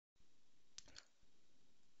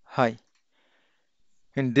Hi,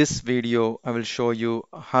 in this video I will show you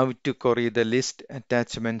how to query the list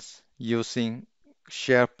attachments using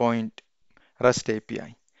SharePoint REST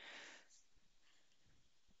API.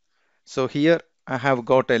 So here I have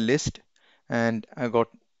got a list and I got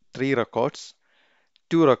three records.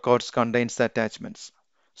 Two records contains the attachments.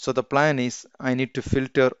 So the plan is I need to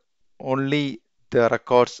filter only the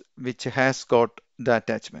records which has got the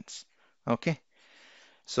attachments. Okay,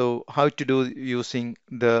 so how to do using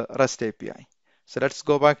the REST API. So let's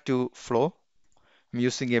go back to flow. I'm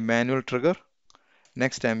using a manual trigger.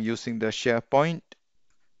 Next, I'm using the SharePoint.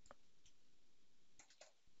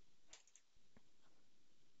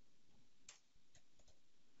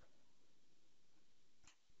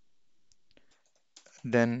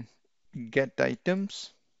 Then get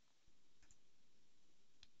items.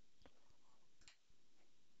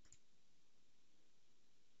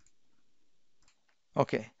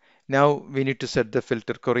 Okay, now we need to set the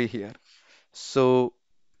filter query here. So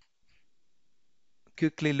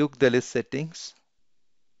quickly look the list settings.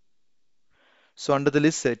 So under the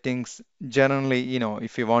list settings, generally,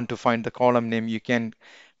 if you want to find the column name, you can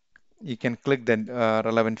click the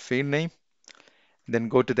relevant field name. Then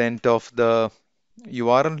go to the end of the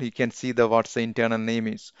URL. You can see the what's the internal name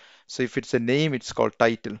is. So if it's a name, it's called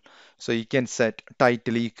title. So you can set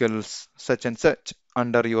title equals such and such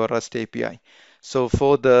under your REST API. So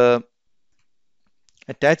for the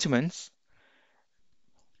attachments,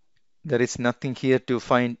 there is nothing here to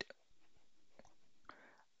find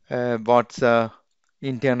what's the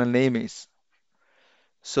internal name is.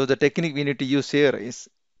 So the technique we need to use here is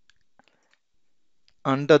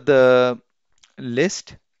under the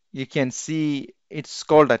list, you can see it's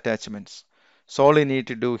called attachments. So all you need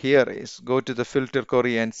to do here is go to the filter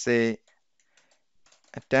query and say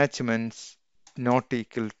attachments not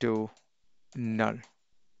equal to null.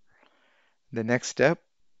 The next step,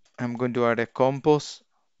 I'm going to add a compose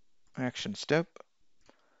action step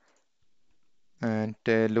and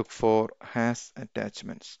look for has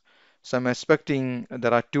attachments. So I'm expecting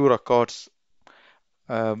there are two records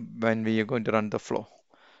when we are going to run the flow.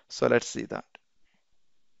 So let's see that.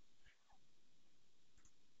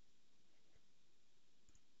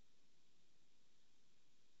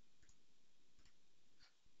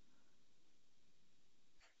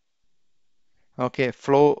 Okay,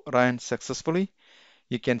 flow ran successfully.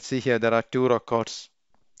 You can see here there are two records.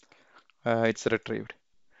 It's retrieved.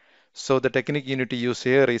 So the technique you need to use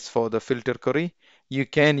here is for the filter query. You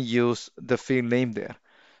can use the field name there,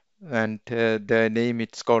 and the name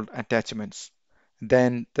it's called attachments.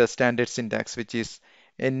 Then the standard syntax, which is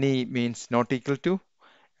any means not equal to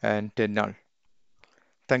and null.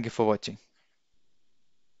 Thank you for watching.